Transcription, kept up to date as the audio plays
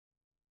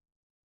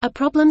A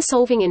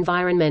problem-solving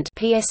environment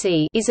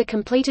 (PSE) is a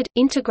completed,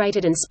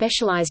 integrated and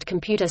specialized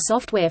computer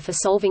software for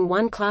solving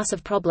one class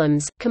of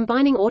problems,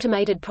 combining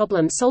automated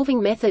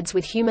problem-solving methods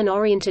with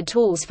human-oriented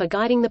tools for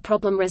guiding the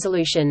problem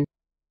resolution.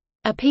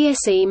 A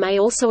PSE may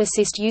also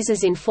assist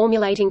users in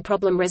formulating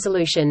problem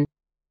resolution.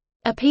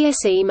 A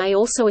PSE may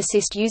also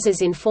assist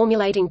users in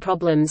formulating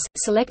problems,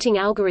 selecting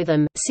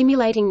algorithm,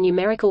 simulating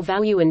numerical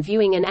value and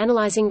viewing and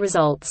analyzing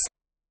results.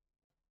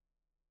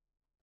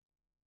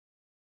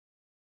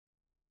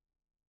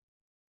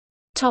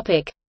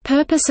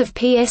 Purpose of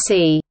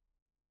PSE.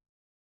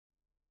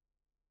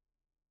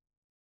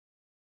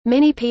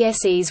 Many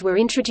PSEs were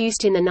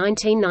introduced in the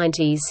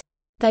 1990s.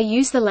 They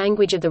use the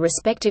language of the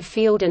respective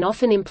field and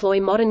often employ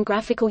modern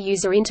graphical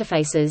user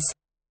interfaces.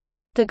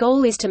 The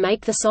goal is to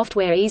make the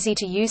software easy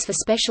to use for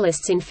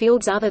specialists in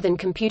fields other than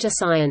computer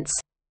science.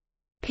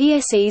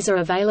 PSEs are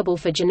available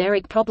for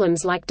generic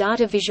problems like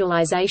data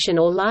visualization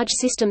or large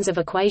systems of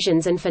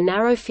equations, and for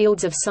narrow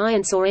fields of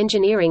science or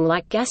engineering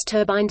like gas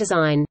turbine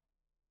design.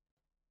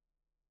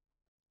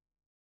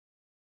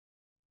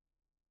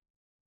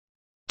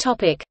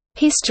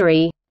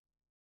 History.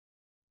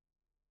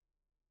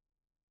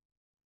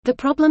 The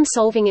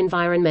problem-solving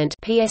environment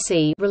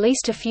 (PSE)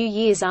 released a few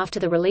years after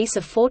the release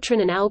of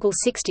Fortran and ALGOL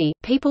 60.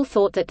 People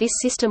thought that this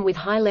system with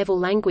high-level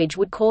language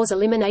would cause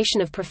elimination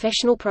of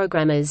professional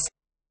programmers.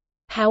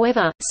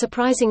 However,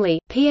 surprisingly,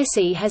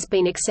 PSE has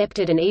been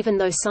accepted, and even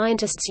though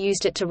scientists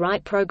used it to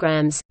write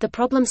programs, the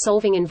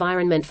problem-solving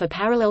environment for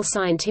parallel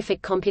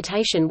scientific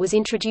computation was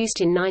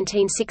introduced in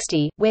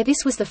 1960, where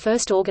this was the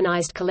first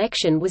organized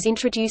collection was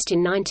introduced in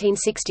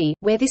 1960,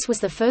 where this was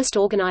the first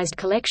organized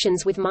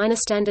collections with minor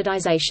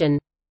standardization.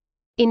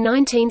 In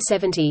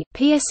 1970,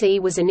 PSE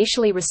was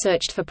initially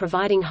researched for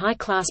providing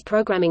high-class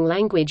programming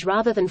language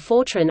rather than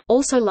Fortran,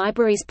 also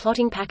libraries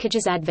plotting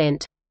packages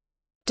advent.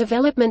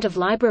 Development of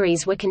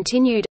libraries were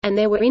continued, and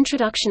there were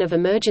introduction of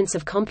emergence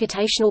of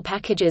computational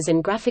packages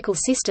and graphical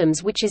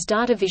systems, which is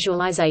data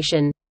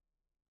visualization.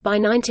 By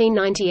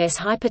 1990s,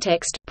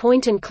 hypertext,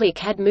 point-and-click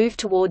had moved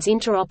towards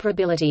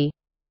interoperability.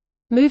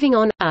 Moving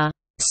on, a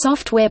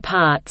software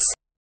parts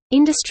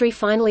industry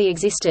finally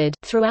existed.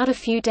 Throughout a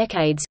few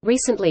decades,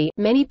 recently,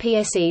 many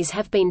PSEs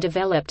have been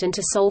developed and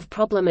to solve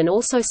problem and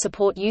also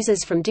support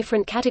users from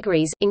different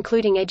categories,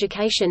 including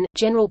education,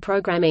 general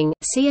programming,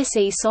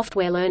 CSE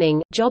software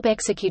learning, job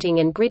executing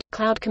and grid,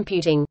 cloud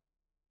computing.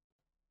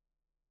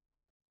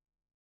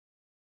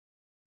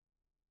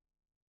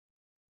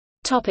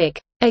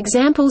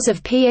 Examples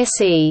of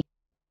PSE.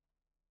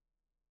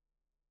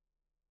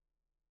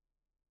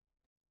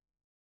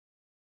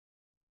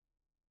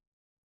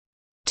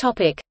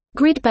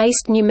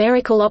 Grid-based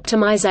numerical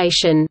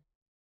optimization.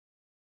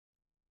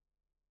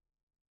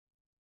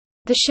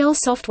 The Shell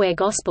software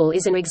Gospel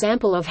is an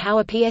example of how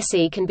a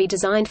PSE can be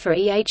designed for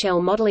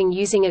EHL modeling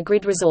using a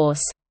grid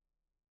resource.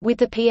 With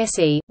the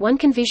PSE, one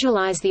can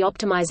visualize the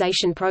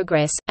optimization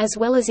progress, as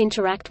well as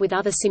interact with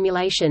other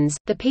simulations.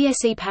 The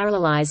PSE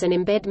parallelize and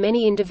embed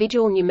many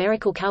individual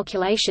numerical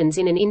calculations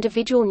in an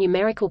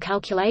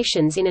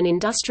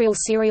industrial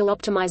serial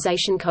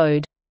optimization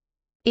code.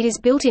 It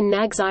is built in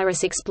NAG's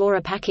Iris Explorer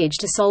package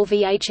to solve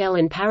EHL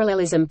and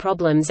parallelism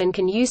problems, and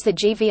can use the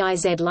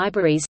GVIZ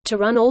libraries to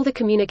run all the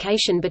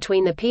communication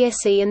between the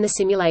PSE and the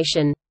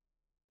simulation.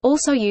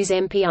 Also use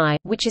MPI,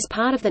 which is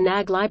part of the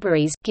NAG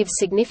libraries, gives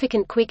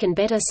significant quick and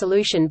better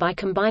solution by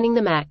combining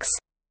the max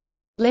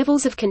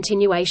levels of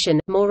continuation.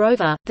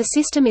 Moreover, the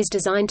system is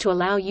designed to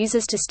allow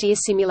users to steer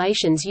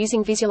simulations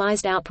using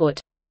visualized output.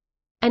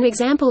 An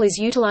example is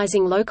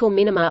utilizing local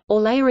minima,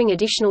 or layering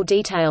additional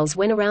details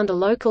when around a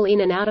local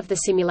in and out of the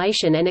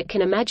simulation, and it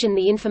can imagine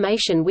the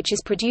information which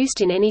is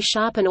produced in any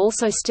sharp and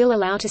also still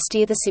allow to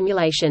steer the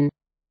simulation.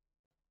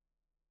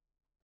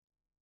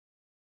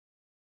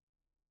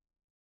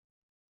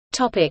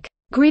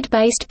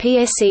 Grid-based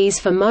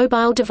PSEs for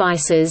mobile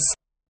devices.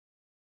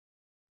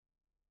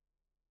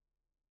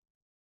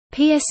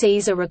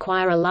 PSEs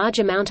require a large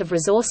amount of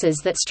resources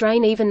that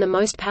strain even the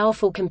most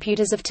powerful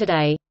computers of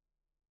today.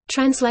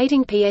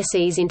 Translating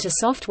PSEs into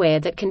software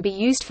that can be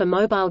used for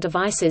mobile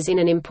devices is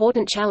an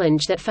important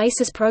challenge that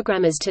faces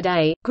programmers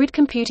today. Grid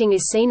computing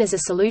is seen as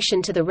a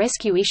solution to the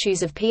rescue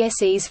issues of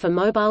PSEs for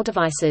mobile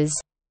devices.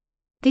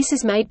 This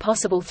is made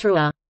possible through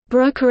a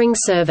brokering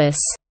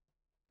service.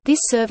 This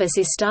service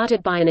is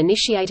started by an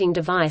initiating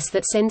device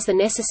that sends the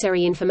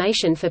necessary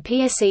information for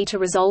PSE to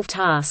resolve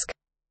task.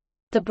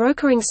 The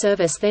brokering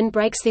service then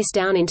breaks this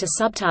down into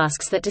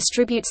subtasks that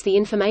distributes the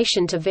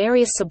information to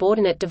various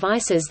subordinate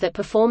devices that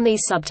perform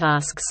these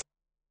subtasks.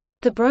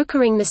 The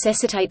brokering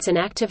necessitates an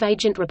active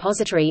agent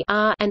repository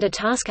and a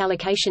task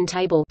allocation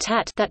table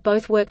that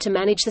both work to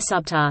manage the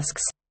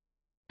subtasks.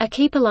 A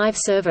keep alive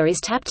server is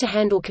tapped to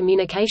handle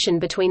communication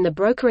between the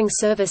brokering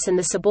service and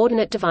the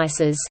subordinate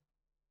devices.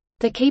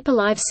 The keep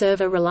alive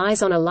server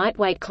relies on a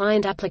lightweight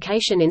client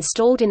application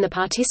installed in the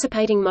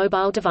participating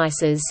mobile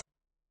devices.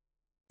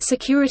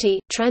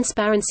 Security,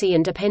 transparency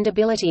and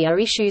dependability are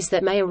issues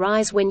that may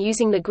arise when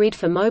using the grid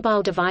for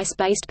mobile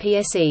device-based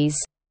PSEs.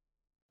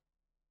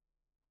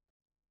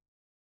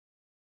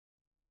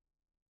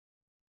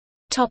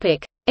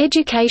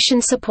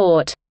 Education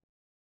support.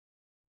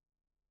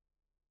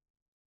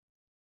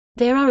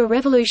 There are a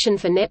revolution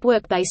for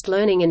network-based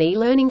learning and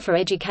e-learning for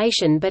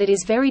education, but it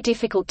is very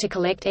difficult to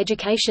collect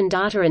education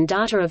data and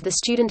data of the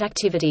student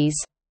activities.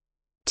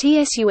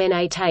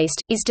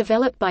 TSUNA-TASTE, is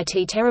developed by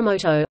T.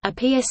 Teramoto, a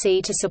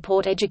PSE to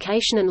support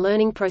education and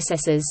learning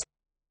processes.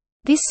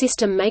 This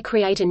system may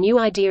create a new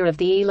idea of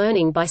the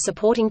e-learning by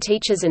supporting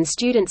teachers and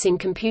students in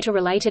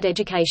computer-related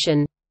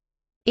education.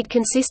 It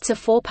consists of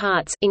 4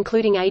 parts,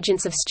 including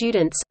agents of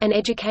students, an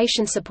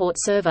education support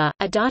server,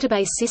 a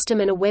database system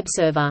and a web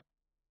server.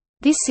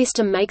 This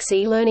system makes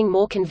e-learning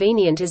more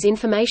convenient as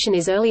information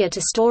is earlier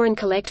to store and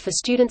collect for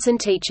students and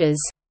teachers.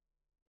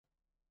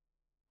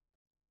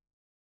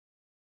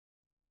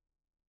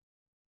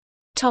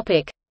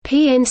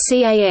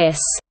 P-NCAS.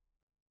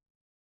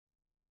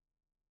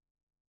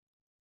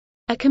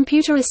 A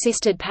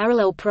computer-assisted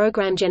parallel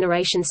program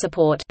generation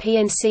support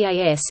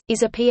 (P-NCAS)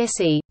 is a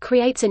PSE,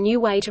 creates a new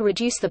way to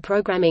reduce the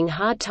programming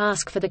hard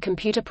task for the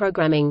computer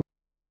programming.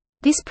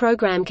 This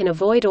program can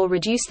avoid or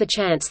reduce the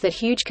chance that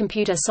huge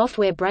computer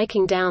software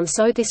breaking down,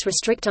 so this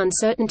restrict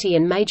uncertainty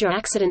and major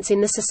accidents in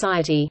the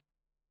society.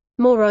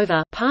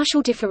 Moreover,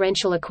 partial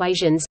differential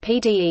equations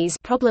 (PDEs)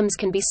 problems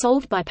can be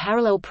solved by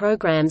parallel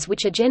programs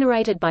which are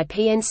generated by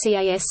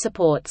P-NCAS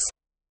supports.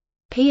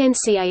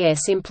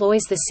 P-NCAS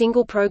employs the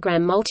Single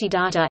Program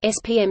Multi-Data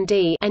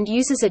 (SPMD) and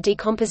uses a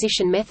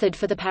decomposition method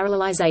for the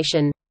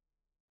parallelization.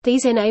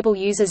 These enable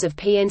users of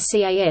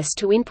P-NCAS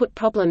to input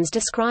problems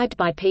described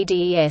by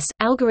PDEs,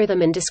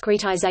 algorithm and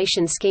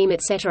discretization scheme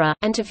etc.,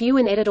 and to view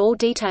and edit all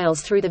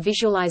details through the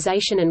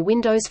visualization and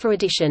windows for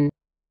addition.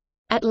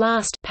 At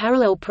last,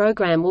 parallel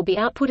program will be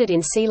outputted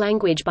in C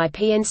language by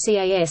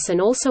P-NCAS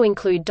and also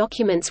include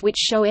documents which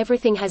show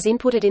everything has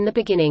inputted in the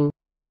beginning.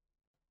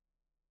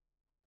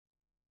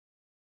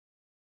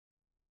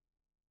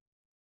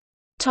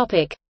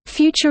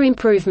 Future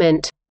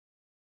improvement.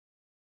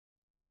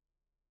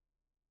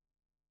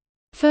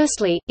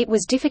 Firstly, it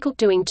was difficult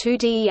doing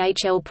 2D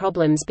EHL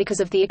problems because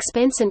of the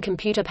expense and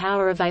computer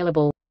power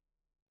available.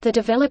 The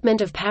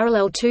development of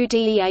parallel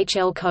 2D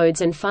EHL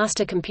codes and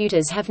faster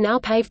computers have now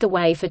paved the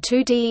way for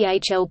 2D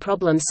EHL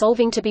problem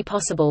solving to be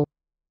possible.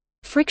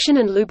 Friction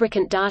and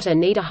lubricant data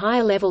need a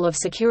higher level of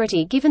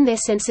security given their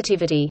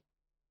sensitivity.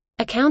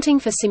 Accounting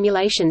for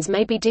simulations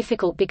may be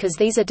difficult because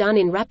these are done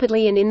in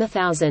rapidly and in the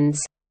thousands.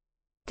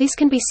 This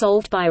can be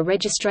solved by a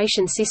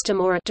registration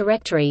system or a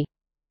directory.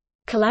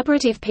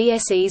 Collaborative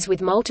PSEs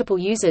with multiple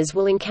users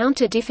will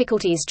encounter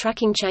difficulties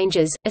tracking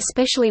changes,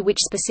 especially which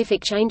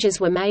specific changes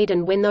were made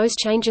and when those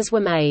changes were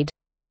made.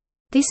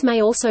 This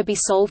may also be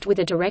solved with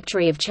a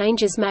directory of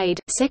changes made.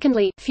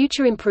 Secondly,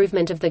 future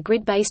improvement of the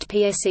grid-based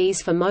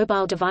PSEs for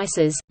mobile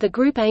devices. The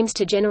group aims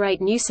to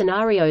generate new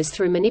scenarios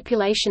through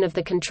manipulation of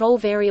the control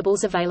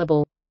variables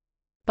available.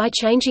 By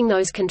changing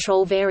those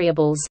control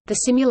variables, the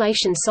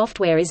simulation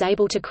software is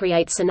able to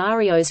create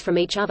scenarios from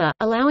each other,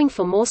 allowing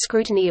for more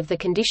scrutiny of the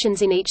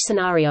conditions in each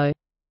scenario.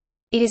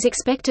 It is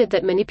expected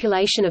that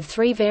manipulation of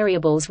 3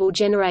 variables will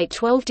generate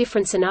 12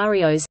 different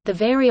scenarios. The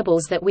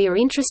variables that we are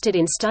interested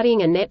in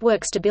studying are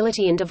network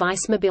stability and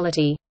device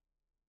mobility.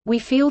 We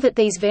feel that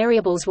these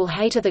variables will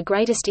have the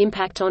greatest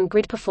impact on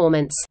grid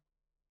performance.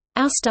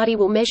 Our study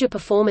will measure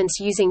performance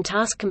using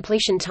task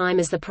completion time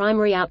as the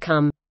primary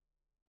outcome.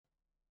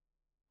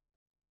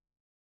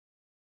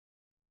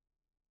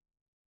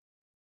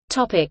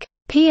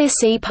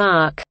 PSE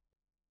Park.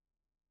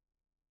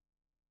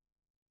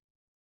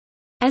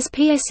 As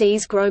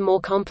PSEs grow more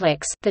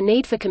complex, the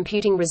need for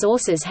computing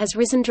resources has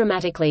risen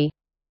dramatically.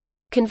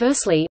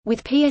 Conversely,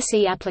 with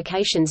PSE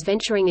applications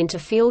venturing into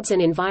fields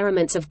and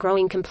environments of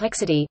growing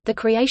complexity, the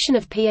creation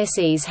of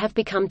PSEs have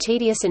become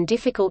tedious and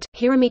difficult.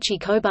 Hiromichi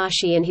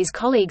Kobashi and his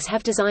colleagues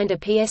have designed a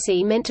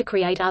PSE meant to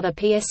create other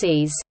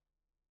PSEs.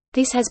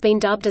 This has been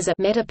dubbed as a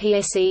meta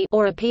PSE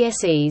or a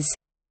PSEs.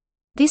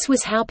 This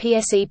was how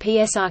PSE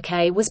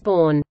PSRK was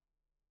born.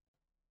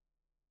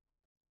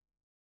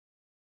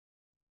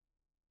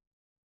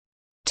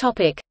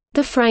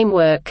 The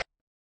framework.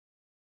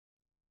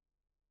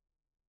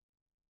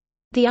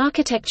 The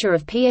architecture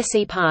of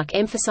PSE Park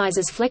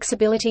emphasizes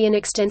flexibility and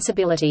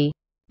extensibility.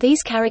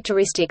 These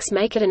characteristics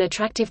make it an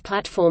attractive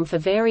platform for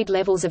varied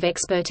levels of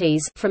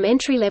expertise, from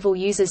entry-level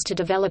users to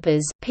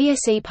developers.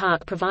 PSE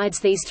Park provides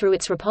these through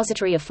its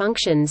repository of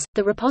functions.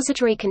 The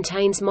repository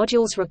contains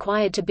modules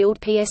required to build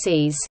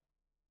PSEs.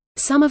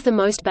 Some of the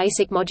most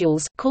basic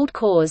modules, called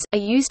cores, are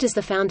used as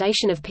the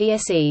foundation of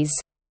PSEs.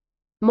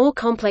 More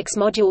complex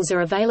modules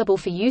are available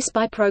for use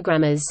by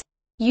programmers.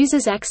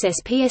 Users access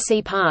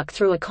PSE Park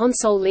through a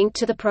console linked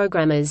to the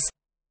programmers.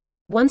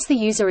 Once the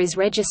user is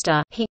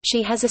registered,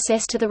 he/she has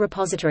access to the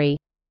repository.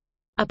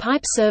 A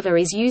pipe server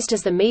is used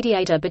as the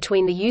mediator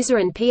between the user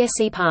and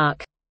PSE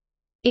Park.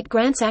 It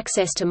grants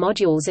access to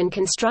modules and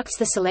constructs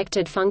the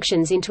selected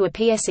functions into a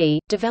PSE.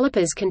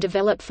 Developers can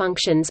develop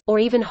functions, or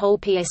even whole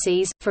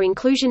PSEs, for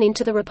inclusion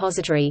into the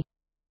repository.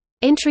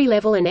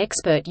 Entry-level and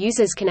expert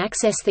users can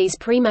access these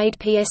pre-made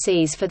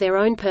PSEs for their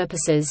own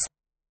purposes.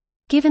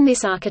 Given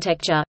this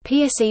architecture,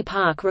 PSE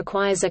Park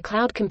requires a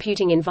cloud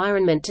computing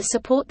environment to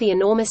support the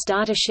enormous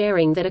data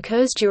sharing that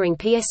occurs during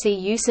PSE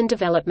use and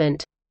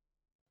development.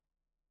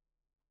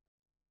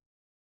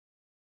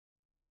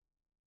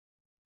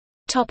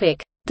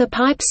 The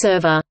pipe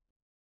server.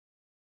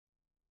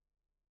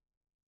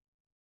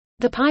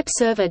 The pipe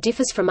server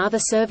differs from other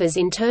servers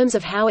in terms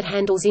of how it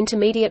handles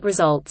intermediate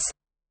results.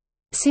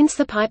 Since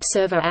the pipe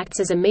server acts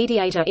as a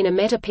mediator in a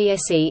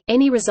meta-PSE,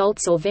 any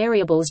results or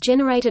variables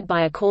generated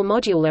by a core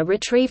module are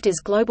retrieved as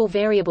global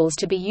variables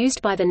to be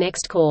used by the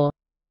next core.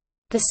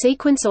 The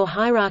sequence or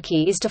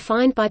hierarchy is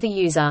defined by the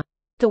user.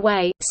 The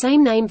way,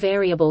 same-name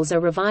variables are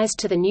revised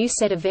to the new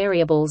set of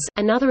variables.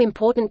 Another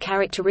important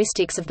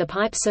characteristics of the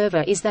pipe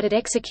server is that it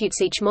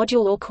executes each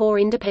module or core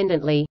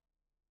independently.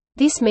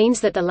 This means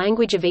that the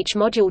language of each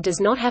module does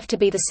not have to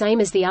be the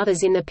same as the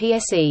others in the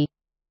PSE.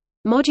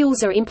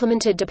 Modules are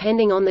implemented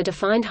depending on the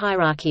defined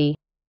hierarchy.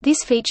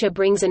 This feature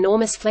brings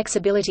enormous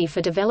flexibility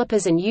for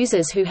developers and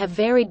users who have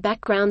varied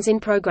backgrounds in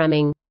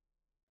programming.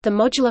 The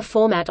modular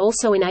format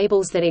also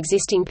enables that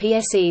existing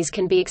PSEs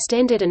can be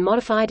extended and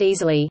modified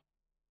easily.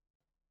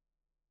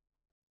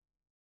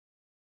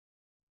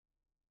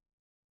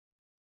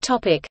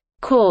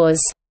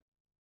 Cores.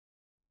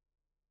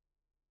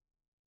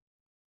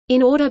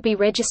 In order to be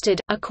registered,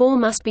 a core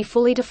must be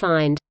fully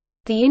defined.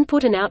 The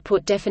input and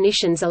output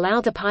definitions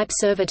allow the pipe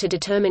server to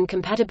determine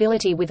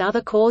compatibility with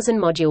other cores and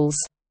modules.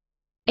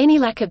 Any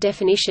lack of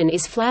definition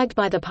is flagged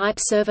by the pipe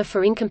server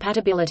for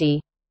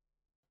incompatibility.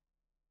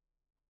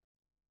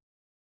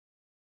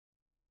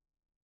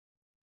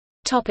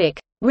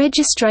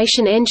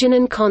 Registration engine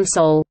and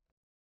console.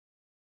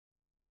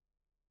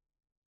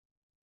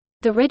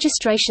 The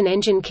registration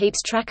engine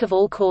keeps track of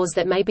all cores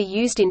that may be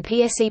used in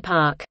PSE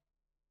Park.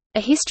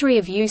 A history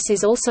of use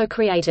is also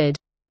created.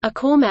 A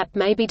core map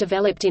may be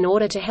developed in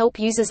order to help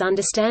users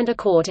understand a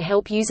core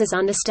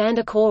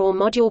or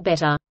module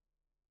better.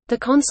 The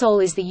console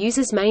is the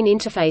user's main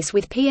interface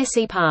with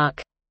PSE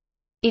Park.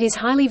 It is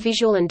highly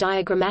visual and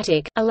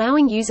diagrammatic,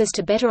 allowing users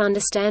to better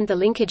understand the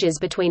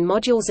linkages between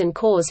modules and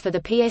cores for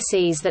the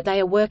PSEs that they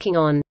are working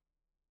on.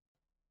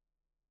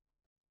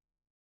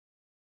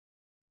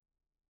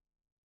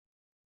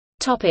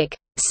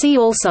 See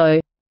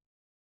also: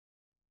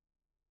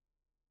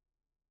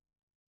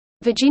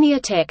 Virginia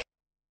Tech,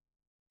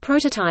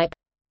 Prototype,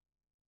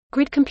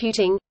 Grid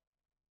computing,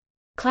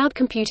 Cloud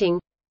computing,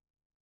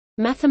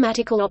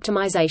 Mathematical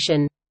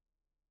optimization.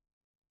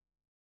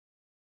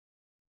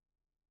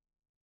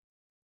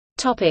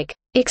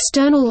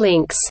 External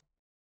links.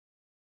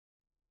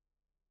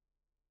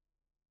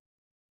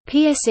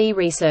 PSE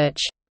research